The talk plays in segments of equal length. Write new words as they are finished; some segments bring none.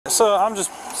So I'm just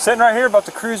sitting right here about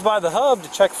to cruise by the hub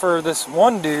to check for this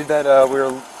one dude that I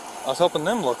was helping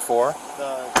them look for.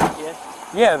 The GTA?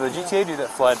 Yeah, the GTA dude that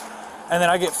fled. And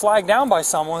then I get flagged down by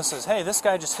someone and says, hey, this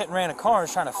guy just hit and ran a car and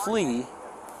is trying to flee.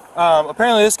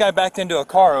 Apparently this guy backed into a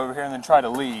car over here and then tried to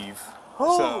leave.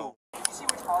 So, See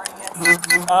which car he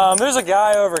hit? there's a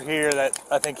guy over here that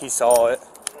I think he saw it.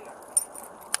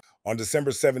 On December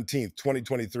 17th,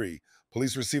 2023,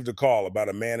 police received a call about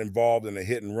a man involved in a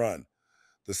hit and run.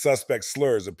 The suspect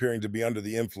slurs, appearing to be under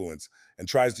the influence, and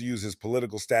tries to use his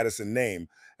political status and name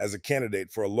as a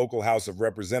candidate for a local House of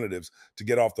Representatives to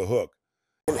get off the hook.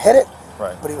 He hit it,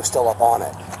 right, but he was still up on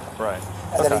it. Right.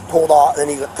 And then he pulled off, then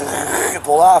he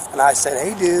pulled off, and I said,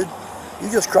 hey, dude,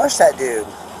 you just crushed that dude.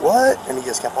 What? And he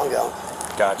just kept on going.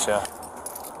 Gotcha.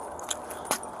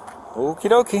 Okie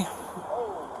dokie.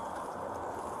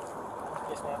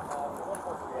 Yes, ma'am.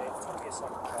 1438. It's going to be a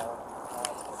second call.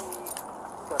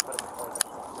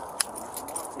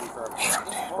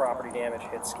 For property damage,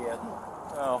 hit skid.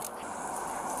 Oh.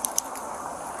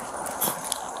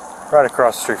 Right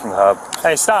across the street from the hub.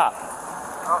 Hey, stop.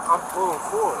 I'm pulling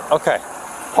forward. Okay.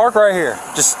 Park right here.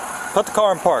 Just put the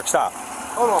car in park. Stop.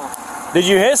 Hold on. Did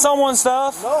you hit someone's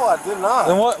stuff? No, I did not.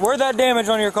 Then where'd that damage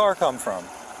on your car come from?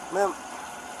 Man,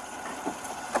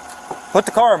 Put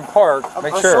the car in park.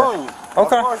 Make I'm sure. showing you.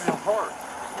 Okay. My car's in park.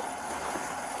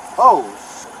 Oh,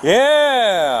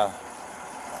 Yeah.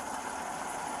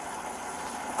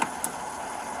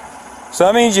 So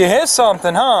that means you hit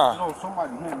something, huh? no,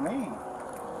 somebody hit me.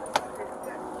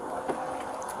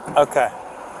 Okay.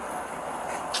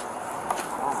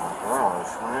 Oh my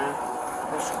gosh, man.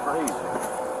 That's crazy.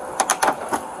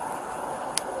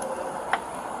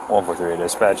 143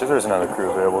 dispatch. If there's another crew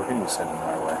available, can you send them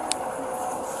my way?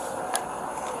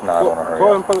 No, I don't want to hurry Go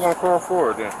ahead up. and put my car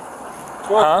forward then.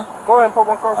 Huh? Go ahead and put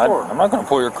my car forward. I'm not going to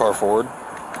pull your car forward.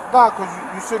 Nah,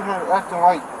 because you sitting here acting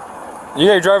like... You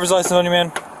got your driver's license on you,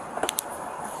 man?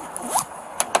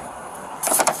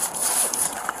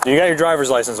 You got your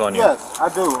driver's license on you? Yes, I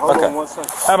do. Hold Okay. on 1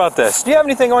 second. How about this? Do you have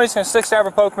anything on you that's going to stick, stab,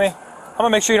 or poke me? I'm going to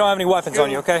make sure you don't have any weapons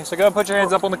on you, okay? So go ahead and put your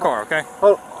hands up on the car, okay?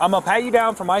 I'm going to pat you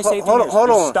down for my safety. Hold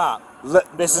on. Stop.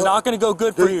 This is not going to go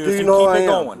good for you Do if you you know keep I it am?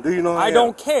 going. Do you know I am?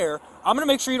 don't care. I'm going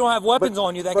to make sure you don't have weapons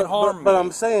on you that can harm me. But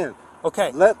I'm saying...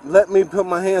 Okay. Let me put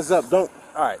my hands up. Don't...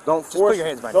 All right. Don't Just force... put your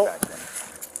hands behind your back then.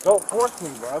 Don't force me,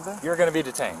 brother. You're going to be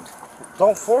detained.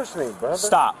 Don't force me, brother.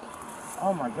 Stop.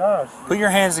 Oh my gosh. Put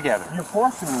your hands together. You're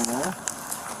forcing me, man.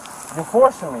 You're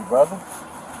forcing me, brother.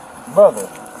 Brother,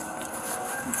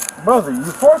 you're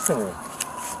forcing me.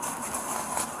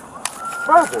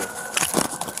 Brother.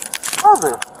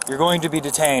 You're going to be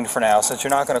detained for now since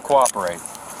you're not going to cooperate.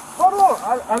 Hold on.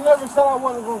 I never said I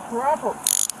wasn't going to cooperate.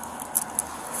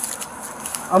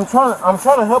 I'm trying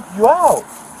to help you out.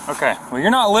 Okay. Well, you're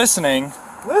not listening.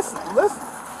 Listen.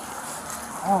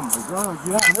 Oh my God,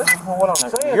 you're not listening to what I'm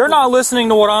saying. You're not listening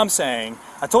to what I'm saying.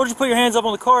 I told you to put your hands up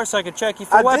on the car so I could check you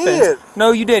for weapons. Did.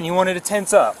 No, you didn't. You wanted to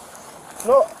tense up.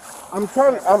 No, I'm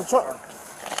trying.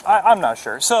 I'm not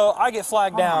sure. So I get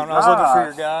flagged down. I was looking for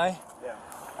your guy. Yeah.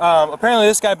 Apparently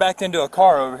this guy backed into a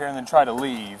car over here and then tried to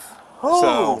leave. Who?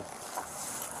 So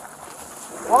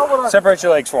Why would I? separate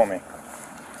your legs for me.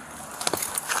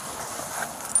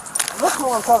 Look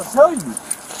what I'm trying to tell you.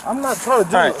 I'm not trying to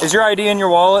do All right. Is your ID in your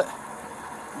wallet?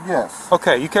 Yes.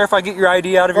 Okay. You care if I get your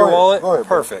ID out of Go your ahead, wallet? go ahead,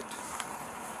 bro. Perfect.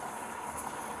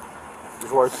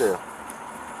 It's right there.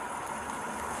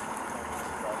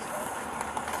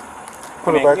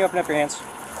 Put it Can back. you open up your hands?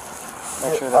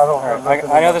 Make sure I that. don't have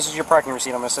nothing I know in this is your parking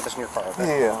receipt. I'm going to set this in your car.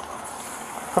 Okay? Yeah.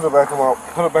 Put it back in my.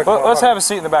 Put it back. in my Let's pocket. have a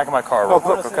seat in the back of my car real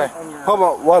quick, okay? Put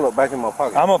my wallet back in my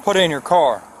pocket. I'm gonna put it in your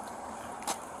car.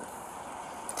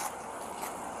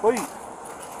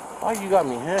 Why you got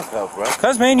me handcuffed, bro?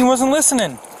 Cause man, you wasn't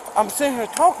listening. I'm sitting here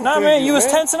talking to you. Nah, man, you was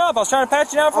tensing up. I was trying to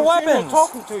pat you down for I'm sitting here weapons.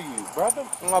 talking to you, brother.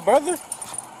 My brother.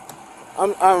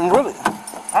 I'm really.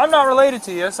 I'm not related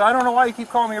to you, so I don't know why you keep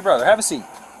calling me your brother. Have a seat.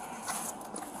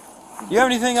 You have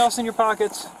anything else in your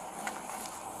pockets?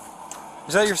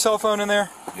 Is that your cell phone in there?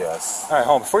 Yes. All right,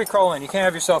 hold on. Before you crawl in, you can't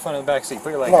have your cell phone in the back seat. Put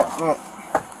your leg down. No.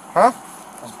 Huh?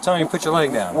 I'm telling you, put your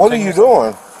leg down. What are you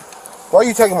doing? Why are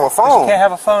you taking my You phone? can't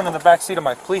have a phone in the back seat of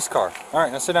my police car. All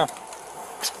right, now sit down.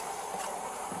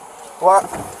 What?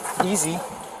 Easy.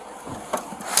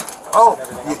 Oh,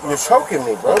 you're choking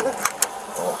me, brother.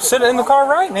 Sit in the car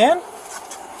right, man.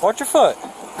 Watch your foot.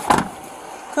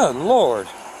 Good Lord.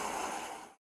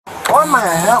 Why am I in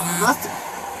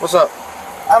What's up?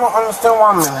 I don't understand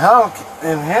why I'm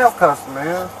in handcuffs,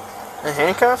 man. In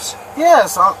handcuffs?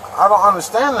 Yes, I don't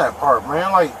understand that part,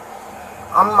 man. Like,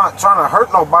 I'm not trying to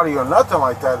hurt nobody or nothing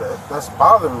like that. That's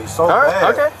bothering me so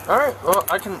bad. Okay, all right. Well,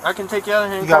 I can take you out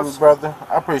of handcuffs. You got me, brother.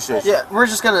 I appreciate you. Yeah, we're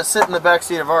just gonna sit in the back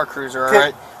seat of our cruiser, all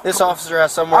right? This officer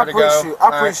has somewhere to go.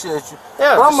 I appreciate you.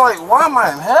 Yeah, but I'm like, why am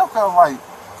I in handcuffs? Like,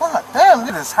 God damn,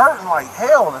 it is hurting like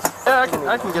hell. Yeah, I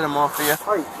can get him off for you.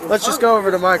 Let's just go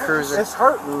over to my cruiser. It's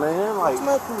hurting, man. Like, It's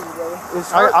my cruiser, brother.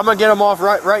 it's hurting. I'm gonna get him off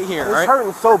right here, It's right?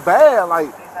 hurting so bad,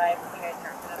 like,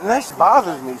 and that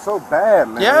bothers me so bad,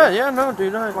 man. Yeah, no,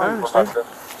 dude, I understand.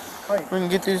 We can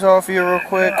get these off you real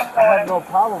quick. I have no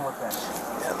problem with that.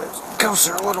 Yeah, let's go,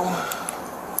 sir, a little. You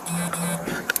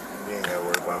ain't gotta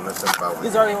worry about nothing about it.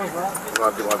 He's already on his route. I'm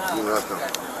not about to do nothing.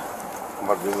 I'm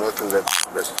about to do nothing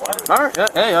that's fine. All right,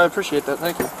 hey, I appreciate that.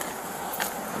 Thank you.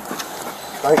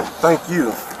 Thank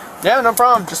you. Yeah, no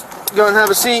problem. Just go and have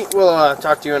a seat. We'll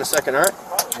talk to you in a second, all right?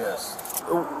 Yes.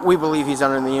 We believe he's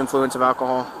under the influence of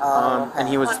alcohol, and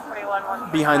he was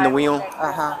behind the wheel.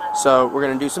 So we're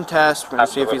gonna do some tests. We're gonna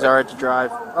see if he's all right to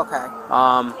drive. Okay.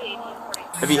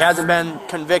 If he hasn't been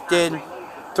convicted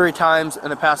 3 times in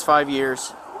the past 5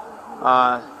 years,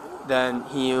 then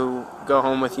he'll go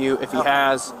home with you. If he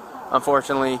has,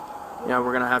 unfortunately, you know,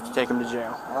 we're gonna have to take him to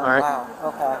jail. All right. Wow.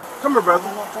 Okay. Come here, brother.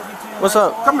 What's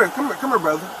up? Come here,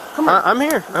 brother. Come here. I'm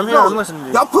here. I'm No, listening to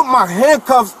you. Y'all put my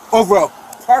handcuffs over a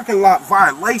parking lot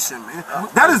violation, man.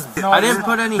 That is. I didn't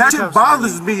put any That handcuffs shit on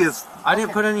bothers me as. I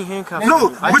didn't put any handcuffs.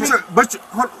 No, on you. but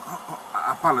I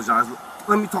apologize.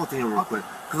 Let me talk to him real quick,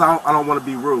 cause I don't want to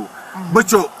be rude.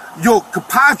 But your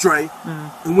compadre,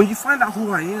 and when you find out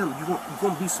who I am, you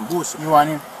gonna be some bullshit. You want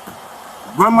him?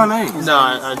 Run my name. No,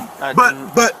 I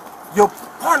didn't. But your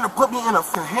partner put me in a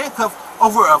handcuff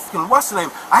over a what's the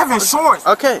name? I have insurance.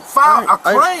 Okay. File all right, a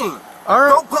claim. All right.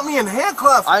 Don't put me in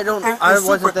handcuffs. I don't. And I super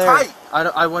wasn't there. tight.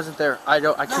 I wasn't there. I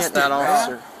can't. That's That it, man.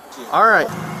 officer. All right.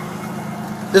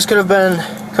 This could have been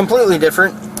completely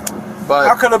different, How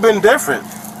but could have been different?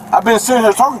 I've been sitting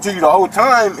here talking to you the whole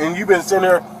time, and you've been sitting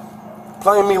here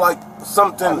playing me like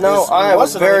something. No, I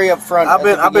was very upfront I've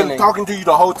at the been beginning. talking to you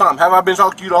the whole time. Have I been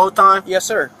talking to you the whole time? yes,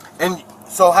 sir. And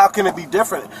so how can it be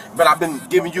different? But I've been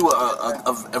giving you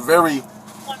a very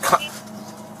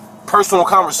personal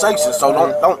conversation. So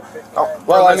don't.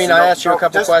 Well, I mean, I asked you a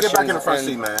couple just questions. Get back in the front and,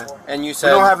 seat, man. And you You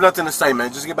said. don't have nothing to say,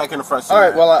 man. Just get back in the front seat. All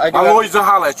right. man. Well, I do. I'm have, always to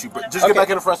holler at you, but just okay, get back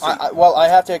in the front seat. Well, I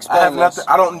have to explain I have this.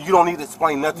 nothing. You don't need to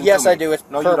explain nothing. Yes, to me. I do. It's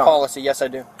no, per you don't. policy. Yes, I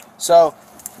do. So,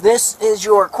 this is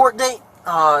your court date.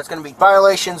 It's going to be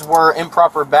violations were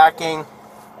improper backing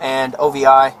and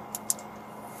OVI.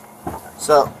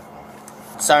 So,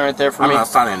 sign right there for I'm me. not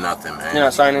signing nothing, man. You're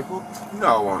not signing?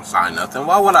 No, I won't sign nothing.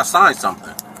 Why would I sign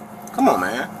something? Come on,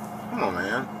 man.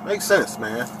 Make sense,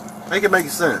 man. Make it make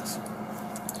sense.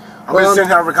 I'm Well, just sitting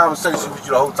here having a conversation with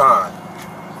you the whole time.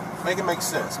 Make it make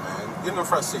sense, man. Get in the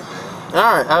front seat, man.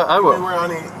 All right, I will.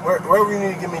 Wherever you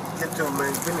need to get to,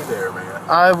 man, get me there, man.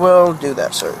 I will do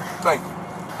that, sir. Thank you.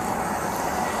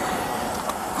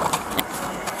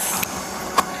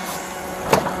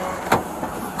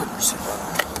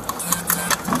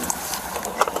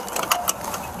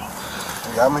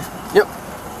 You got me? Yep.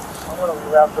 I'm gonna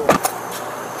reroute the.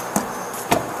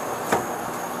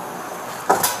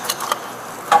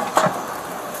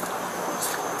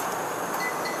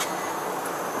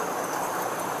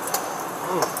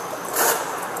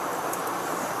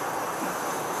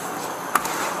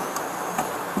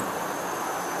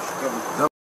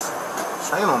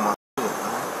 Chain on my head, man.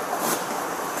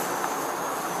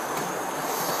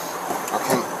 I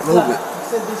can't move it.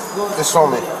 It's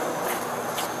on me.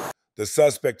 The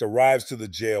suspect arrives to the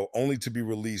jail only to be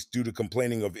released due to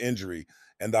complaining of injury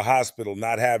and the hospital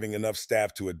not having enough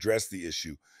staff to address the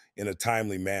issue in a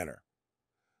timely manner.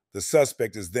 The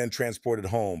suspect is then transported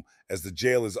home as the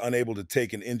jail is unable to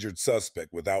take an injured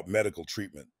suspect without medical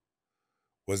treatment.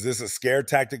 Was this a scare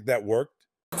tactic that worked?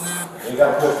 You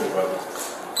gotta push me, brother.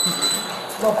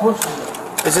 No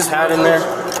pushing. Is his hat in there?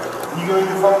 You got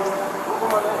your phone? Google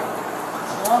my name.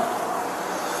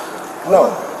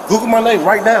 No. Google my name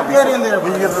right now. Get in there,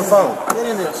 when you get to the phone. Get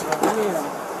in there, sir. Get in there.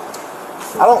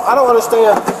 I don't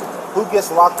understand who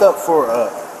gets locked up for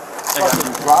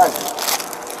fucking driving.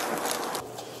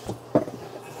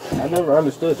 I never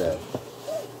understood that.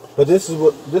 But this is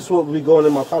what will be going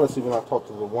in my policy when I talk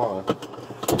to LaJuan.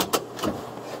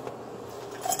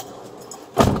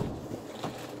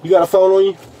 You got a phone on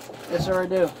you? Yes, sir, I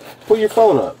do. Pull your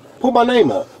phone up. Pull my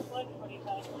name up.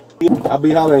 I'll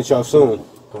be hollering at y'all soon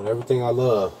on everything I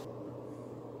love.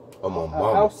 I'm on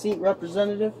mama. House seat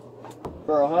representative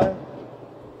for Ohio.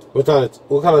 What kind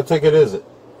of ticket is it?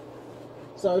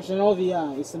 So it's an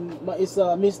OVI. It's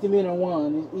a misdemeanor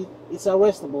one. It's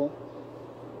arrestable.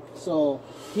 So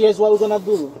here's what we're gonna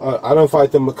do. I don't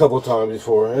fight them a couple times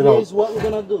before. Here's what we're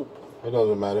gonna do. It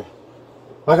doesn't matter.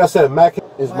 Like I said, Mac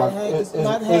is my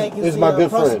good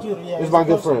friend. Yeah, it's my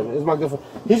good friend. It's my good friend.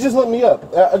 He's just let me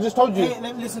up. I just told you.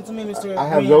 Hey, listen to me, Mr. I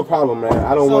have no problem, man.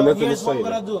 I don't want nothing to here's say. what we're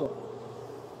gonna do.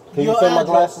 Can you fix my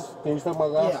glasses? Can you fix my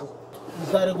glasses? Yeah.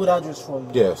 Is that a good address for you?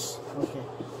 Yes. Okay.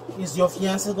 Is your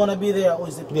fiance gonna be there, or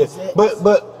is it? Yes.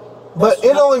 But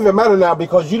it don't even matter now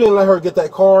because you didn't let her get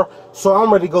that car. So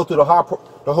I'm ready to go through the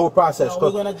whole process.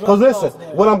 Because listen,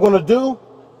 what I'm gonna do.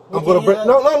 I'm gonna bring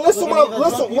listen what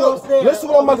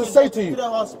I'm about to say to you.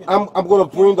 I'm gonna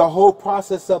bring the whole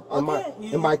process up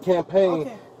in my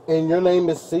campaign, and your name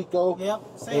is Seiko. Yep,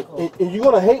 Seiko. And you're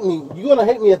gonna hate me. You're gonna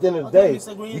hate me at the end of the day.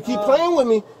 You keep playing with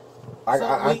me.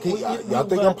 Y'all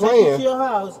think I'm playing? To your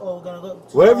house, or gonna go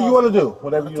to whatever you want to do.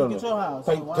 Whatever you want to do.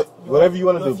 Whatever you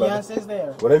want to do, brother.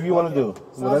 Whatever you want to do.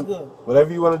 Sounds good.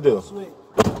 Whatever you want to do. Sweet.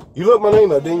 You looked my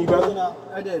name up, didn't you, brother?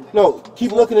 I did. No,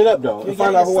 keep looking it up though, and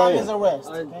find out who I am. Arrest,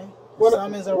 okay?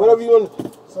 Whatever you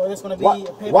want. So it's gonna be.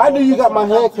 Why do you got my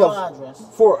handcuffs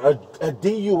for a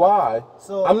DUI?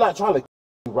 So I'm not trying to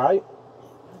you, right?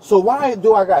 So why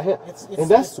do I got him?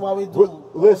 And that's why we do.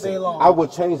 Listen, I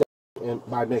would change that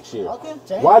by next year.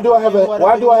 Okay. Why do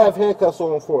I have handcuffs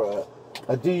on for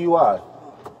a DUI?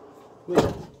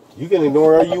 You can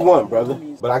ignore all you want, brother.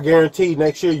 But I guarantee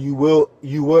next year you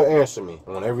will answer me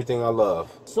on everything I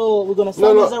love. So we're gonna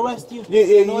summons arrest you. Yeah,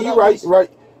 you're right.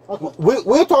 Okay.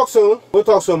 We'll talk soon. We'll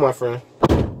talk soon, my friend.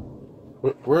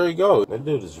 Where he go? That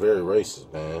dude is very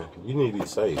racist, man. You need to be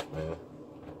safe, man.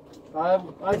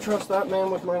 I trust that man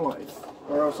with my life,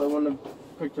 or else I wouldn't have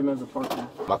picked him as a partner.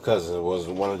 My cousin was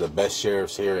one of the best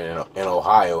sheriffs here in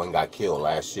Ohio and got killed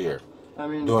last year. I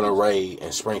mean, doing a raid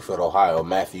in Springfield, Ohio.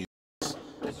 Matthew.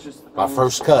 It's just my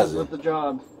first cousin. With the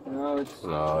job. No,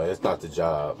 it's not the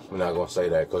job. We're not gonna say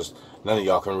that because none of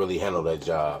y'all can really handle that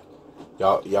job.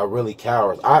 Y'all really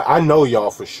cowards. I know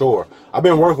y'all for sure. I've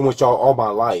been working with y'all all my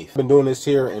life. Been doing this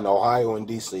here in Ohio and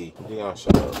DC. Deon,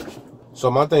 shut up. So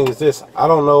my thing is this: I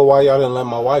don't know why y'all didn't let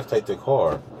my wife take the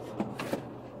car.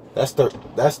 That's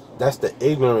the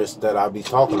ignorance that I be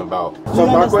talking about. So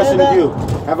my question to you: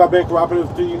 have I been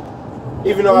cooperative to you?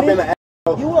 Even though I've been an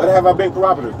asshole, but have I been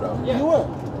cooperative though? Yeah. You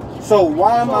were. So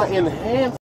why am I in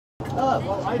hand up?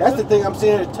 That's the thing I'm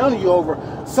sitting here telling you over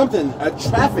something, a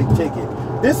traffic ticket.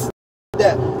 This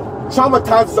that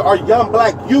traumatizes our young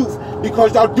black youth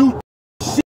because y'all do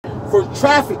shit for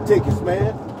traffic tickets,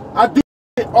 man. I do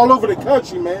shit all over the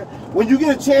country, man. When you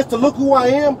get a chance to look who I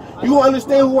am, you will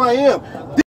understand who I am.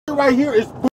 This shit right here is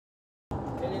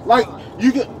like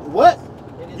you get what?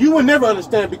 You will never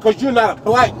understand because you're not a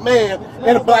black man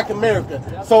in a black America.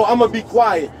 So I'm gonna be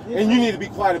quiet, and you need to be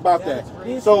quiet about that.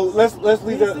 So let's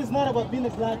leave that. This is not about being a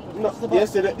black man. No,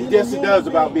 yes, it does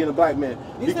about being a black man.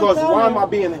 Because why am I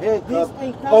being handcuffed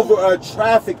over a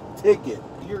traffic ticket?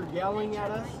 You're yelling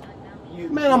at us.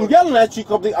 Man, I'm yelling at you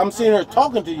because I'm sitting here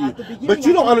talking to you, but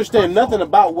you don't understand nothing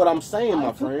about what I'm saying,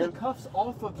 my friend. I took the cuffs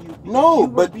off of you. No,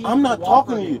 but I'm not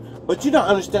talking to you. But you don't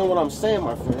understand what I'm saying,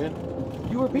 my friend.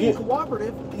 You were being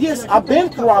cooperative. Yes, I've been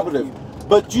cooperative,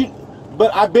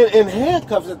 but I've been in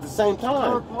handcuffs at the same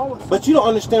time. But you don't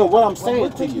understand what I'm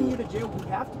saying to you. When we're taking you to jail, we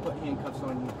have to put handcuffs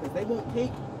on you because they won't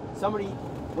take somebody.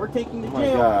 We're taking to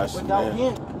jail without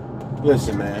handcuffs.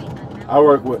 Listen, man, I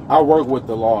work with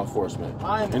the law enforcement,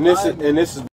 and this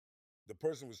is. The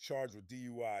person was charged with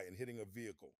DUI and hitting a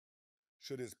vehicle.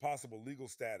 Should his possible legal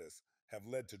status have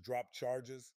led to drop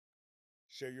charges?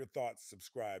 Share your thoughts,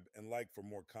 subscribe, and like for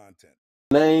more content.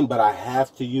 Name, but I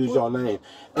have to use your name.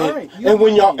 And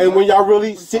when y'all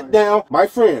really sit down, my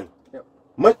friend.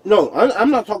 No, I'm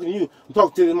not talking to you. I'm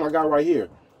talking to my guy right here.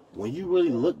 When you really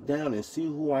look down and see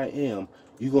who I am,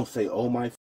 you're gonna say, "Oh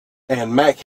my." And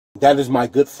Mac, that is my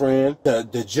good friend,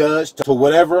 the judge, to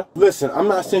whatever. Listen, I'm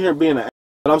not sitting here being an,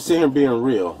 but I'm sitting here being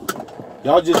real.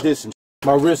 Y'all just did some.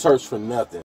 My wrist hurts for nothing.